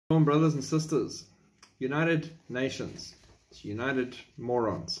Brothers and sisters, United Nations, United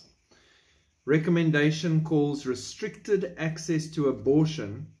Morons. Recommendation calls restricted access to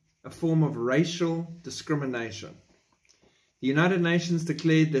abortion a form of racial discrimination. The United Nations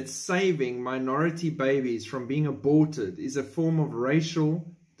declared that saving minority babies from being aborted is a form of racial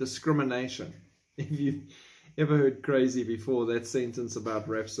discrimination. If you've ever heard crazy before, that sentence about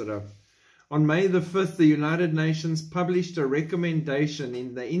wraps it up. On May the 5th, the United Nations published a recommendation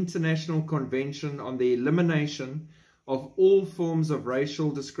in the International Convention on the Elimination of All Forms of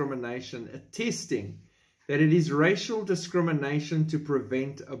Racial Discrimination, attesting that it is racial discrimination to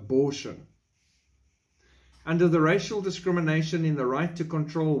prevent abortion. Under the Racial Discrimination in the Right to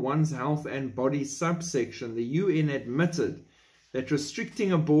Control One's Health and Body subsection, the UN admitted that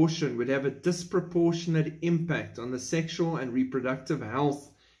restricting abortion would have a disproportionate impact on the sexual and reproductive health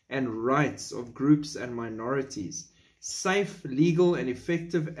and rights of groups and minorities. Safe, legal, and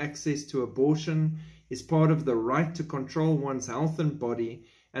effective access to abortion is part of the right to control one's health and body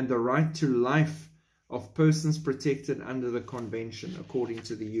and the right to life of persons protected under the convention, according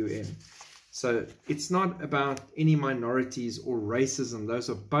to the UN. So it's not about any minorities or racism. Those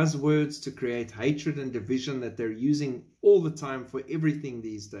are buzzwords to create hatred and division that they're using all the time for everything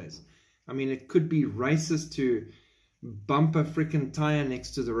these days. I mean, it could be racist to bump a freaking tire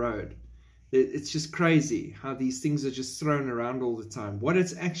next to the road. It's just crazy how these things are just thrown around all the time. What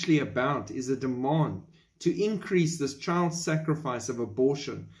it's actually about is a demand to increase this child sacrifice of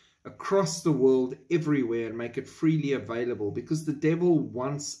abortion across the world, everywhere, and make it freely available, because the devil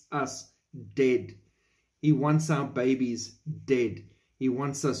wants us dead. He wants our babies dead. He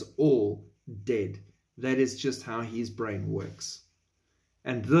wants us all dead. That is just how his brain works.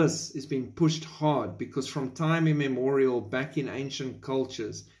 And this is being pushed hard because from time immemorial, back in ancient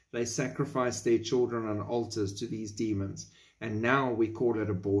cultures, they sacrificed their children on altars to these demons. And now we call it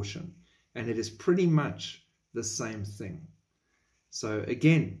abortion. And it is pretty much the same thing. So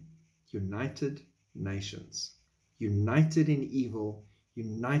again, United Nations. United in evil,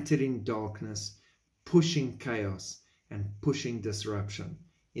 united in darkness, pushing chaos and pushing disruption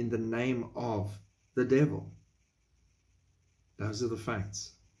in the name of the devil. Those are the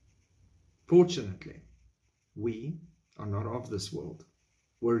facts. Fortunately, we are not of this world.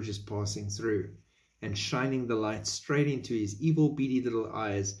 We're just passing through and shining the light straight into his evil, beady little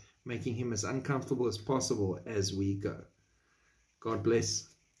eyes, making him as uncomfortable as possible as we go. God bless.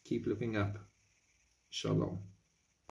 Keep looking up. Shalom.